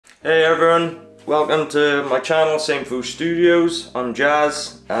Hey everyone, welcome to my channel, Same Food Studios. I'm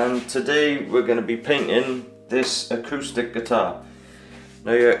Jazz, and today we're going to be painting this acoustic guitar.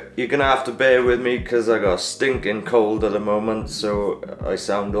 Now you're going to have to bear with me because I got a stinking cold at the moment, so I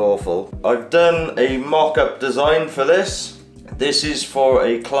sound awful. I've done a mock-up design for this. This is for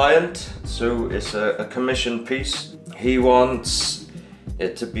a client, so it's a commission piece. He wants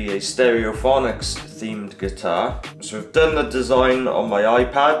it to be a Stereophonics themed guitar. So I've done the design on my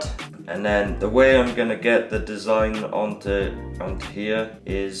iPad, and then the way I'm gonna get the design onto here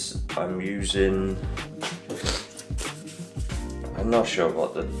is I'm using, I'm not sure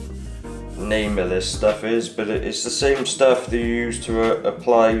what the name of this stuff is, but it's the same stuff that you use to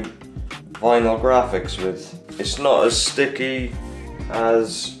apply vinyl graphics with. It's not as sticky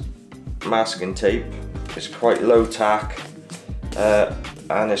as masking tape. It's quite low tack.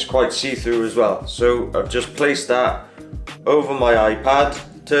 And it's quite see-through as well. So I've just placed that over my iPad,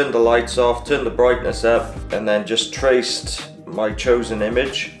 turned the lights off, turned the brightness up, and then just traced my chosen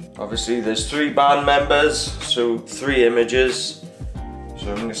image. Obviously there's 3 band members, so 3 images.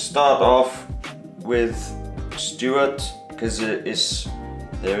 So I'm going to start off with Stuart, because it's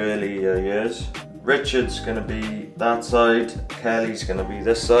their earlier years. Richard's going to be that side, Kelly's going to be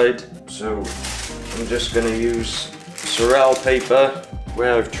this side. So I'm just going to use Surel paper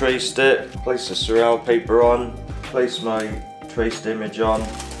where I've traced it, place the Surel paper on, place my traced image on,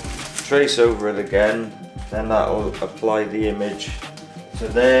 trace over it again, then that will apply the image to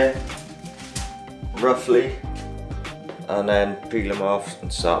there, roughly, and then peel them off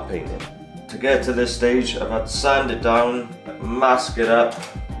and start painting. To get to this stage I've had to sand it down, mask it up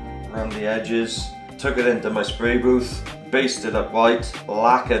around the edges, took it into my spray booth, basted it up white,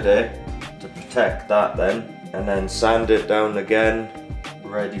 lacquered it to protect that and then sand it down again,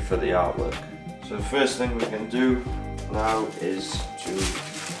 ready for the artwork. So the first thing we can do now is to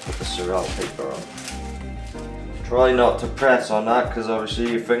put the Surel paper on. Try not to press on that because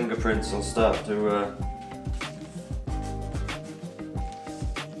obviously your fingerprints will start to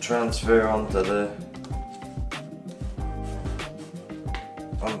transfer onto the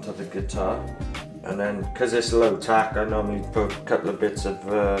guitar. And then because it's low tack, I normally put a couple of bits of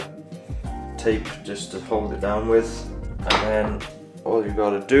tape just to hold it down with, and then all you got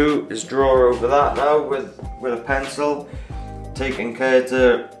to do is draw over that now with a pencil, taking care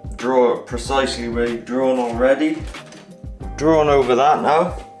to draw it precisely where you've drawn already. Drawn over that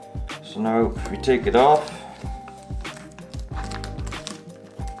now, so now if we take it off,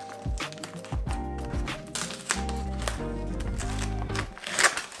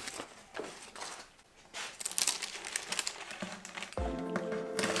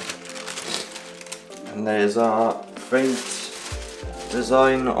 and there's our faint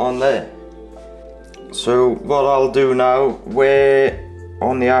design on there. So what I'll do now, where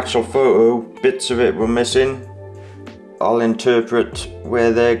on the actual photo bits of it were missing, I'll interpret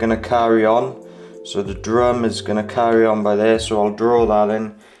where they're going to carry on. So the drum is going to carry on by there, so I'll draw that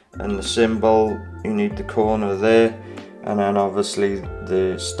in, and the cymbal, you need the corner there, and then obviously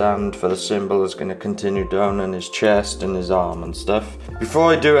the stand for the cymbal is going to continue down in his chest and his arm and stuff.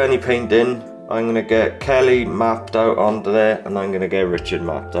 Before I do any painting, I'm going to get Kelly mapped out onto there, and I'm going to get Richard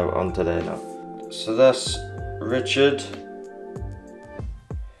mapped out onto there now. So that's Richard,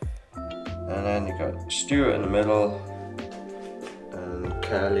 and then you got Stuart in the middle and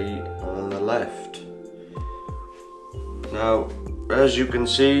Kelly on the left. Now as you can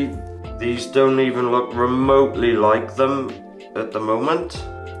see, these don't even look remotely like them at the moment,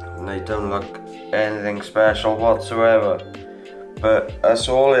 and they don't look anything special whatsoever. But that's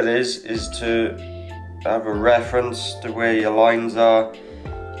all it is to have a reference to where your lines are,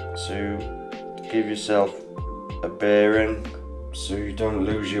 so give yourself a bearing so you don't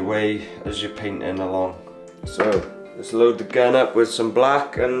lose your way as you're painting along. So let's load the gun up with some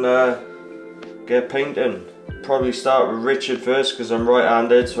black and get painting. Probably start with Richard first because I'm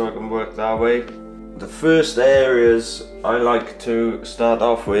right-handed, so I can work that way. The first areas I like to start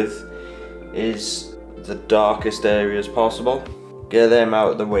off with is the darkest areas possible. Get them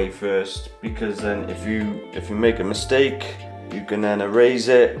out of the way first, because then if you make a mistake, you can then erase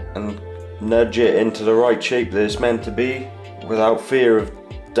it and nudge it into the right shape that it's meant to be without fear of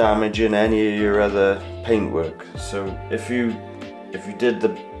damaging any of your other paintwork. So if you did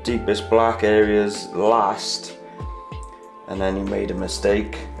the deepest black areas last and then you made a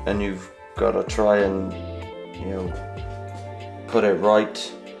mistake and you've got to try and put it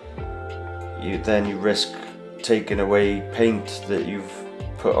right, then you risk taking away paint that you've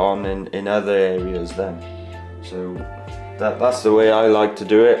put on in other areas then. So that's the way I like to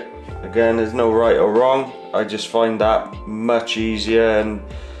do it. Again, there's no right or wrong. I just find that much easier, and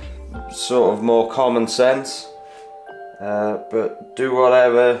sort of more common sense, but do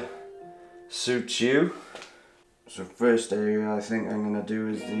whatever suits you. So first area I think I'm going to do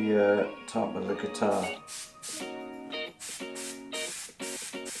is the top of the guitar.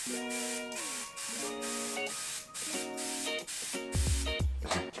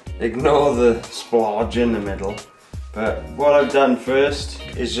 Ignore the splodge in the middle, but what I've done first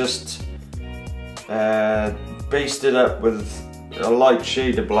is just based it up with a light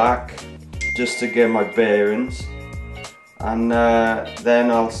shade of black just to get my bearings, and then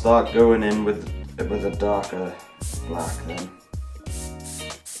I'll start going in with a darker black then.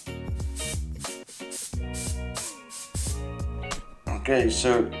 Okay,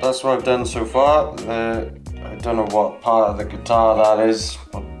 so that's what I've done so far. I don't know what part of the guitar that is,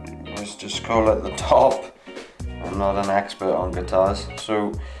 but let's just call it the top. I'm not an expert on guitars,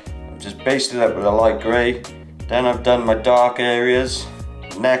 so I've just based it up with a light grey. Then I've done my dark areas.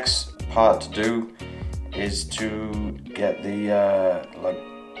 Next part to do is to get the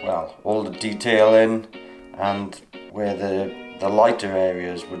all the detail in and where the lighter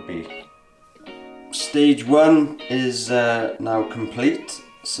areas would be. Stage 1 is now complete,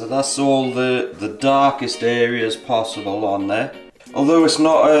 so that's all the darkest areas possible on there. Although it's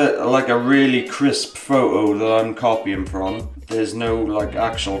not like a really crisp photo that I'm copying from, there's no like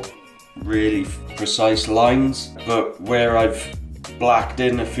actual really precise lines, but where I've blacked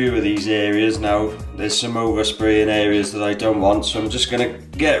in a few of these areas now, there's some overspray in areas that I don't want, so I'm just gonna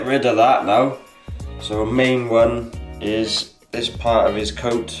get rid of that now. So a main one is this part of his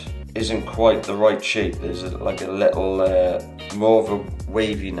coat isn't quite the right shape. There's like a little more of a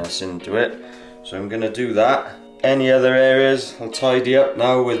waviness into it, so I'm gonna do that. Any other areas I'll tidy up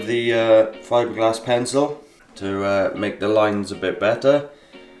now with the fiberglass pencil to make the lines a bit better,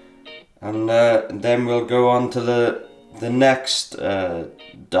 and then we'll go on to the next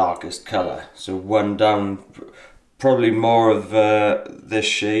darkest colour. So one down, probably more of this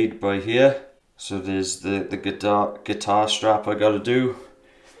shade by here. So there's the guitar strap I gotta do,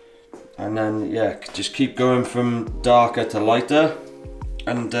 and then yeah, just keep going from darker to lighter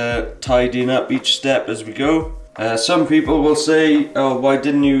and tidying up each step as we go. Some people will say, oh, why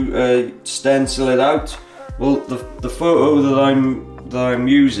didn't you stencil it out? Well, the photo that I'm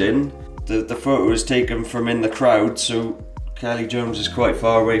using, the photo is taken from in the crowd, so Kelly Jones is quite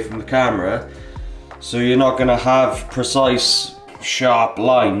far away from the camera, so you're not going to have precise sharp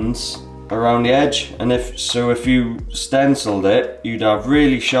lines around the edge, and if you stenciled it, you'd have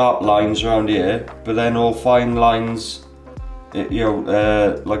really sharp lines around here, but then all fine lines, you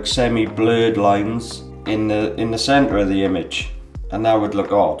know, like semi-blurred lines in the center of the image, and that would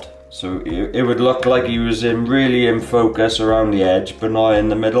look odd. So it would look like he was really in focus around the edge, but not in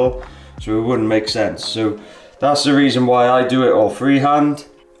the middle, so it wouldn't make sense. So that's the reason why I do it all freehand.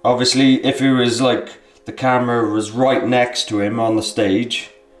 Obviously, if it was like the camera was right next to him on the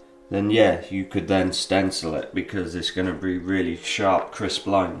stage, then yeah, you could then stencil it because it's going to be really sharp, crisp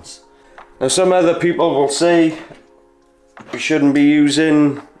lines. Now some other people will say you shouldn't be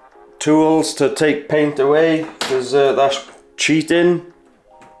using tools to take paint away because that's cheating.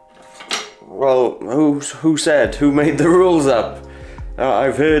 Well, who said? Who made the rules up?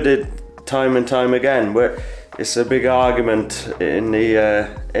 I've heard it time and time again, where it's a big argument in the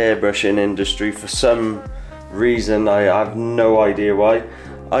airbrushing industry for some reason. I have no idea why.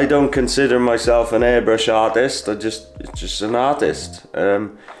 I don't consider myself an airbrush artist. It's just an artist.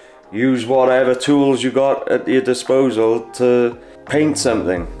 Use whatever tools you got at your disposal to paint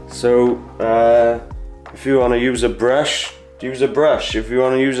something. So if you want to use a brush, use a brush. If you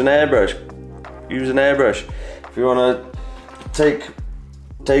want to use an airbrush, use an airbrush. If you want to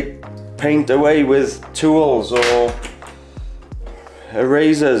take paint away with tools or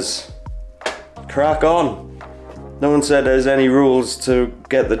erasers, crack on. No one said there's any rules to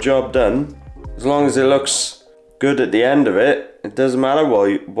get the job done. As long as it looks good at the end of it, it doesn't matter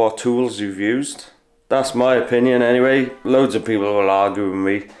what tools you've used. That's my opinion anyway. Loads of people will argue with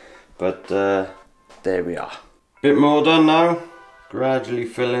me, but there we are. Bit more done now. Gradually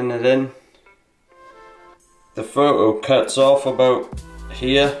filling it in. The photo cuts off about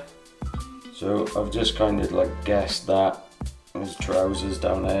here, so I've just kind of like guessed that. There's trousers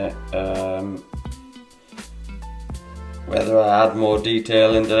down there. Whether I add more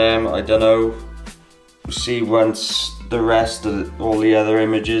detail into them, I don't know. We'll see once the rest of all the other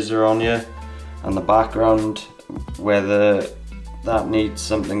images are on here and the background, whether that needs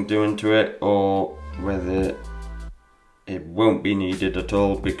something doing to it or whether it won't be needed at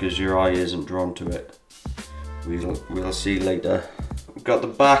all because your eye isn't drawn to it. We'll see later. We've got the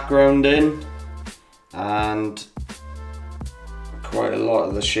background in, and of quite a lot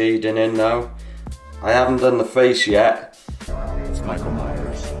of the shading in now. I haven't done the face yet. It's Michael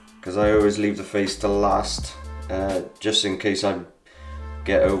Myers. Because I always leave the face to last, just in case I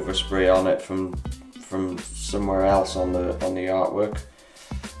get overspray on it from somewhere else on the artwork.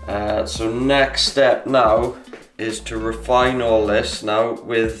 So next step now is to refine all this now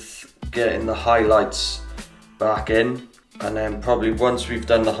with getting the highlights back in, and then probably once we've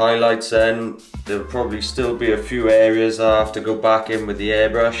done the highlights, then there'll probably still be a few areas I have to go back in with the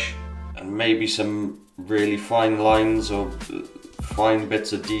airbrush, and maybe some really fine lines or fine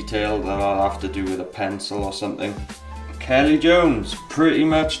bits of detail that I'll have to do with a pencil or something. Kelly Jones, pretty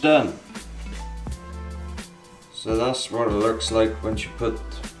much done. So that's what it looks like once you put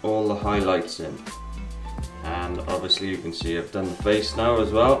all the highlights in. And obviously you can see I've done the face now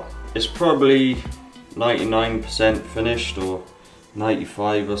as well. It's probably 99% finished, or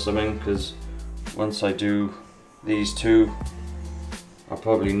 95 or something, because once I do these two, I'll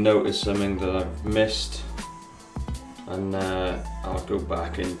probably notice something that I've missed, and I'll go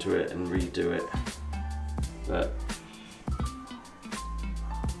back into it and redo it. But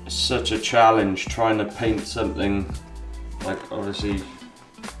it's such a challenge trying to paint something, like obviously you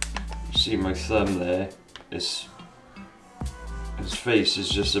see my thumb there, his face is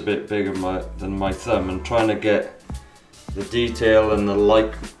just a bit bigger than my thumb, and trying to get the detail and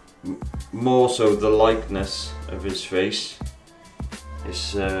the more so the likeness of his face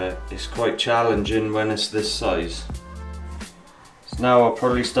is quite challenging when it's this size. So now I'll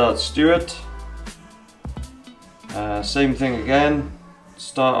probably start Stuart. Same thing again,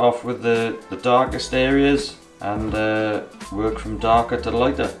 start off with the darkest areas and work from darker to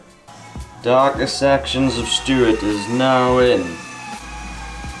lighter. Darkest sections of Stuart is now in.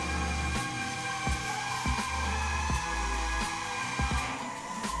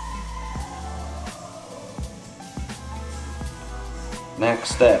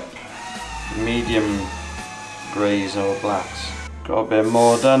 Next step, medium greys or blacks. Got a bit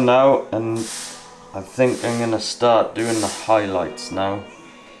more done now, and I think I'm going to start doing the highlights now.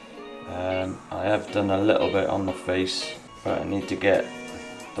 I have done a little bit on the face, but I need to get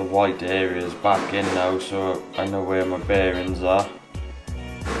the white areas back in now so I know where my bearings are.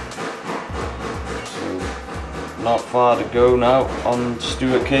 So not far to go now on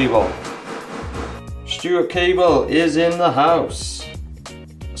Stuart Cable. Stuart Cable is in the house,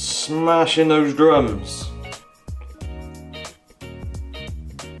 smashing those drums.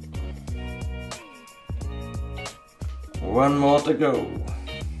 One more to go.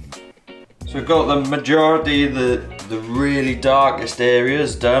 So we've got the majority of the really darkest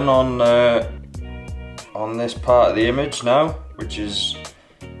areas done on this part of the image now, which is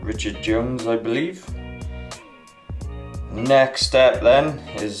Richard Jones, I believe. Next step then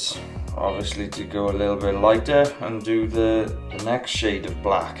is obviously to go a little bit lighter and do the next shade of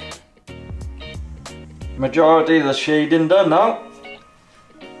black. Majority of the shading done now,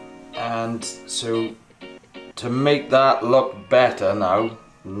 and so to make that look better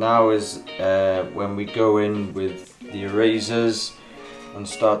now is when we go in with the erasers and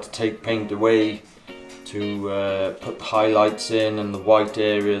start to take paint away to put the highlights in and the white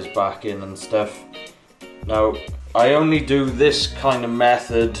areas back in and stuff. Now I only do this kind of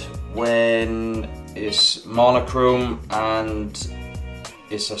method when it's monochrome and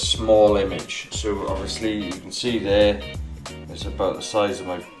it's a small image. So obviously you can see there, it's about the size of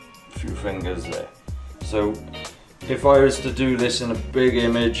my few fingers there. So if I was to do this in a big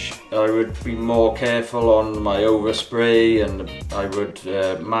image, I would be more careful on my overspray, and I would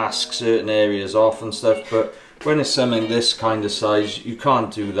mask certain areas off and stuff, but when it's something this kind of size, you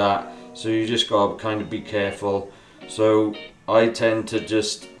can't do that, so you just gotta kind of be careful. So I tend to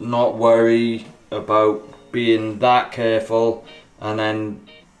just not worry about being that careful, and then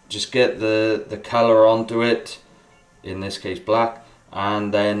just get the colour onto it, in this case black,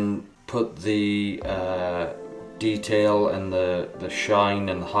 and then put the detail and the shine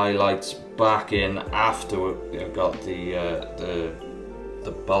and the highlights back in after I've got the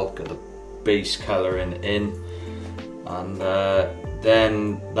bulk of the base colouring in, and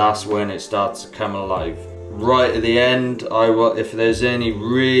then that's when it starts to come alive. Right at the end, if there's any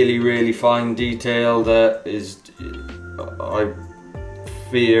really fine detail that is, I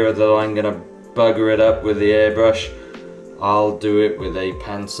fear that I'm gonna bugger it up with the airbrush, I'll do it with a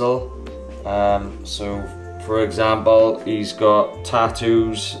pencil. So for example, he's got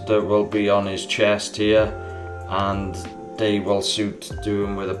tattoos that will be on his chest here, and they will suit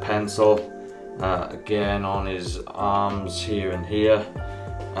doing with a pencil. Again on his arms here and here.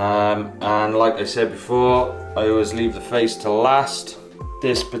 And like I said before, I always leave the face to last,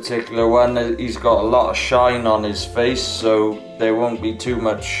 this particular one, he's got a lot of shine on his face, so there won't be too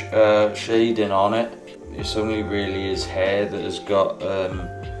much shading on it. It's only really his hair that has got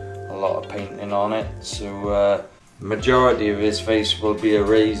a lot of painting on it, so majority of his face will be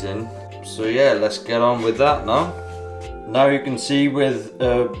erasing. So yeah, let's get on with that now. Now you can see with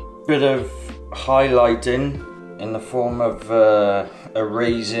a bit of highlighting in the form of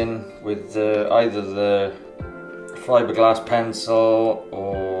erasing with either the fiberglass pencil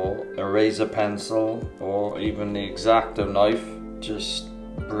or eraser pencil or even the X-Acto knife, just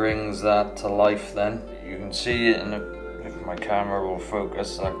brings that to life. Then you can see it if my camera will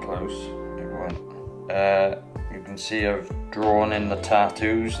focus that close, it won't. You can see I've drawn in the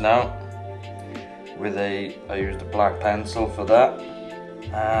tattoos now with I used a black pencil for that.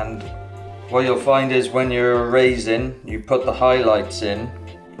 And what you'll find is when you're erasing, you put the highlights in,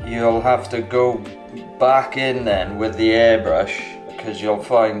 you'll have to go back in then with the airbrush, because you'll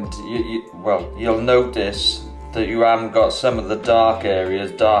find, you'll notice that you haven't got some of the dark areas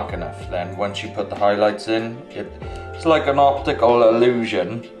dark enough. Then once you put the highlights in, it's like an optical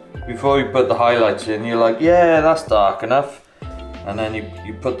illusion. Before you put the highlights in, you're like, yeah, that's dark enough. And then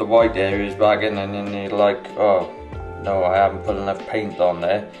you put the white areas back in, and then you're like, oh, no, I haven't put enough paint on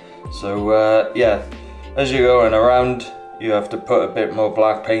there. So yeah, as you're going around, you have to put a bit more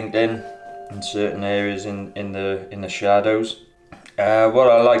black paint in certain areas in the shadows. What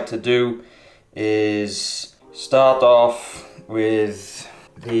I like to do is start off with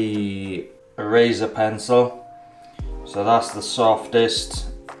the eraser pencil. So that's the softest.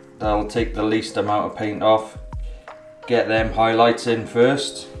 That'll take the least amount of paint off. Get them highlights in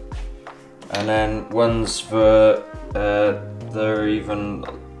first, and then ones for they're even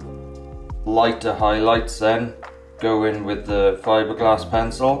lighter highlights, then go in with the fiberglass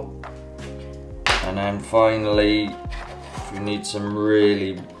pencil. And then finally, if you need some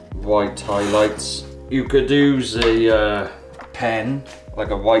really white highlights, you could use a pen, like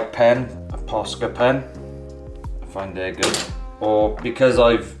a white pen, a Posca pen. I find they're good. Or because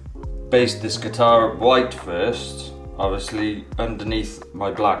I've based this guitar white first, obviously underneath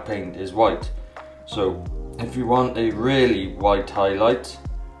my black paint is white. So if you want a really white highlight,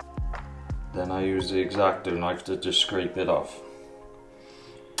 then I use the X-Acto knife to just scrape it off,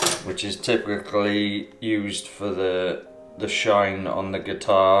 which is typically used for the shine on the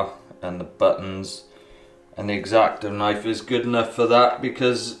guitar and the buttons. And the X-Acto knife is good enough for that,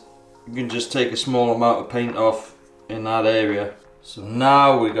 because you can just take a small amount of paint off in that area. So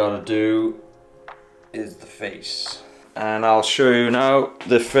now we gotta do is the face. And I'll show you now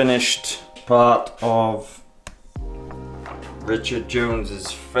the finished part of Richard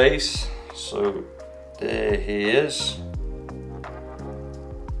Jones's face. So there he is.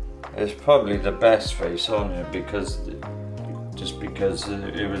 It's probably the best face on here, because it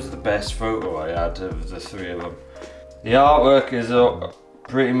was the best photo I had of the three of them. The artwork is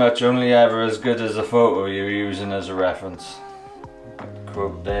pretty much only ever as good as the photo you're using as a reference.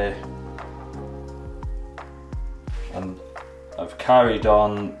 Quote there. And I've carried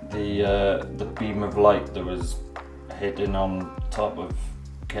on the beam of light that was hitting on top of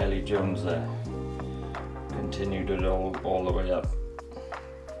Kelly Jones there. Continued it all the way up.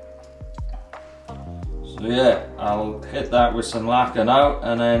 So yeah, I'll hit that with some lacquer now,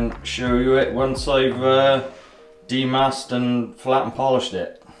 and then show you it once I've demasked and flat and polished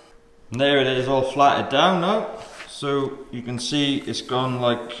it. And there it is, all flatted down now. So you can see it's gone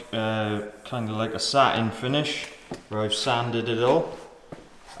like kind of like a satin finish, where I've sanded it all,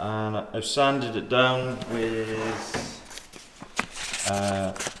 and I've sanded it down with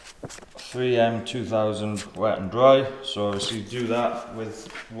 3M 2000 wet and dry. So obviously do that with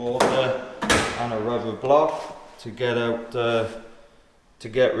water and a rubber block to get out to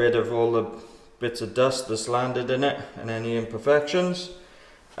get rid of all the bits of dust that's landed in it and any imperfections.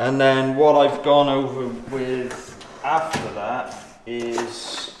 And then what I've gone over with after that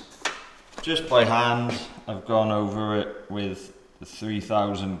is just by hand. I've gone over it with the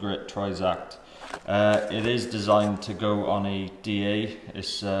 3000 grit Trizact. It is designed to go on a DA. It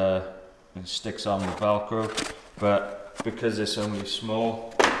sticks on with Velcro, but because it's only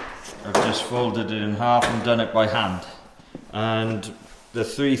small, I've just folded it in half and done it by hand. And the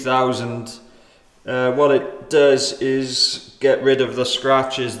 3000, what it does is get rid of the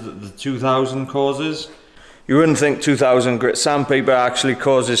scratches that the 2000 causes. You wouldn't think 2000 grit sandpaper actually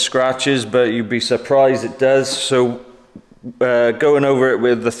causes scratches, but you'd be surprised it does. So going over it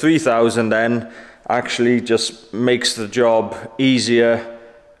with the 3000 then actually just makes the job easier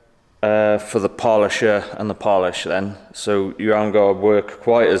for the polisher and the polish then. So you haven't got to work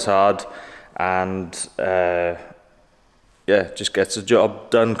quite as hard, and yeah, just gets the job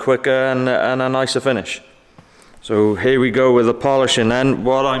done quicker and a nicer finish. So here we go with the polishing then.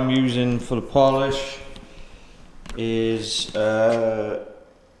 What I'm using for the polish is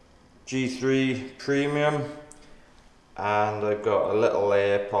G3 Premium, and I've got a little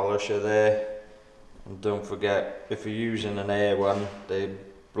air polisher there. And don't forget, if you're using an air one, they're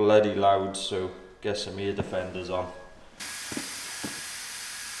bloody loud, so get some ear defenders on.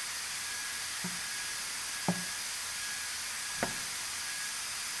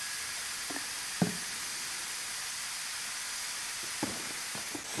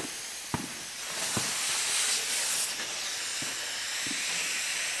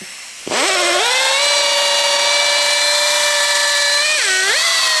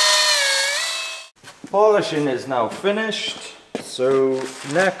 Polishing is now finished, so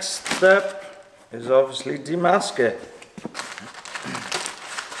next step is obviously demask it.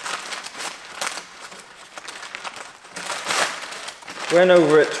 Went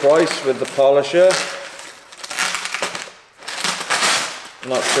over it twice with the polisher.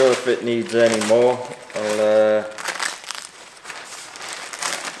 Not sure if it needs any more.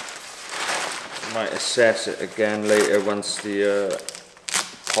 Might assess it again later once the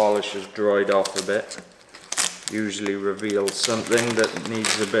polish has dried off a bit. Usually reveals something that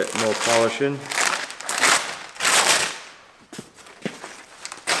needs a bit more polishing.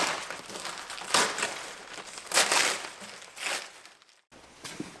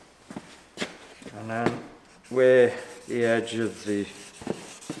 And then where the edge of the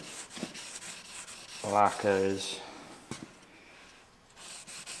lacquer is,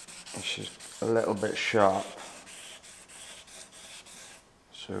 it's just a little bit sharp.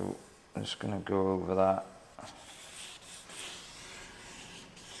 So I'm just going to go over that.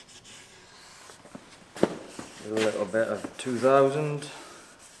 A little bit of 2000,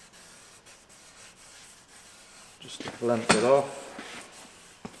 just to blunt it off.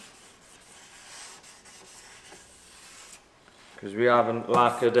 Because we haven't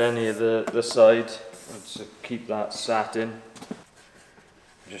lacquered any of the side, let's keep that satin.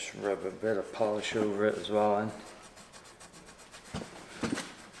 Just rub a bit of polish over it as well then.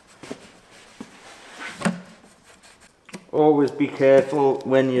 Always be careful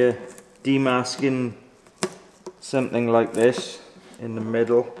when you're demasking something like this in the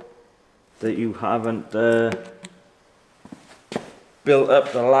middle that you haven't built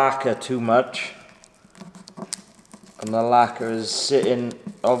up the lacquer too much, and the lacquer is sitting,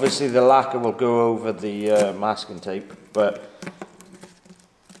 obviously the lacquer will go over the masking tape, but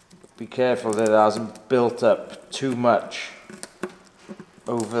be careful that it hasn't built up too much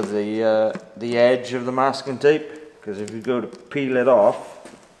over the edge of the masking tape. Because if you go to peel it off,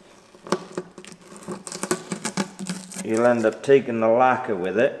 you'll end up taking the lacquer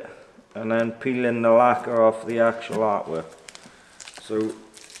with it and then peeling the lacquer off the actual artwork. So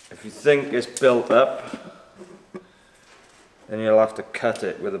if you think it's built up, then you'll have to cut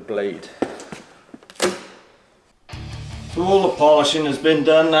it with a blade. So all the polishing has been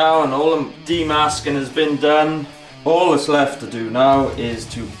done now and all the demasking has been done. All that's left to do now is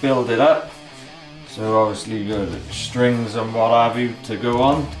to build it up. So obviously you've got strings and what have you to go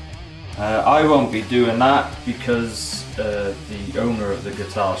on. I won't be doing that because the owner of the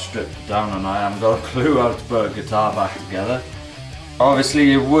guitar stripped it down and I haven't got a clue how to put a guitar back together.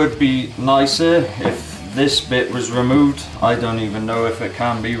 Obviously it would be nicer if this bit was removed. I don't even know if it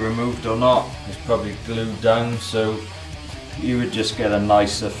can be removed or not. It's probably glued down, so you would just get a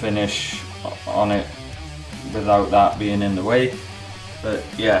nicer finish on it without that being in the way. But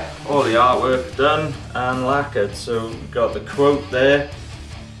yeah, all the artwork done and lacquered, so we've got the quote there.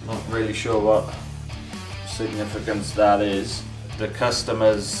 Not really sure what significance that is. The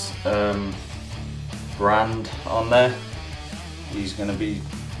customer's brand on there. He's going to be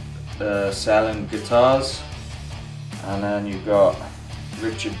selling guitars. And then you've got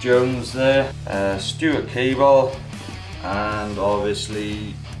Richard Jones there, Stuart Cable, and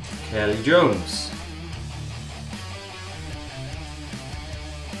obviously Kelly Jones.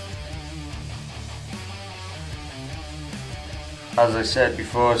 As I said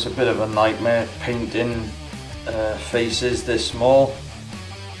before, it's a bit of a nightmare painting faces this small,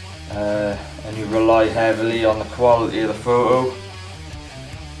 and you rely heavily on the quality of the photo.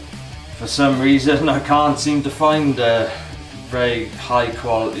 For some reason I can't seem to find very high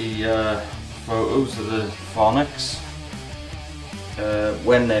quality photos of the Phonics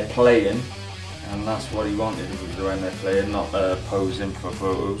when they're playing, and that's what he wanted, was when they're playing, not posing for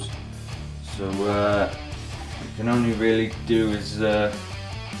photos. So you can only really do is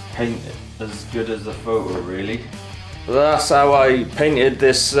paint it as good as the photo, really. So that's how I painted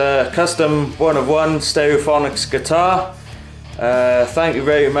this custom one of one Stereophonics guitar. Thank you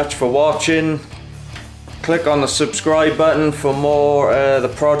very much for watching. Click on the subscribe button for more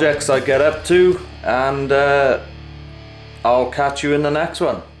the projects I get up to, and I'll catch you in the next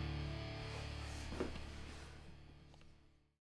one.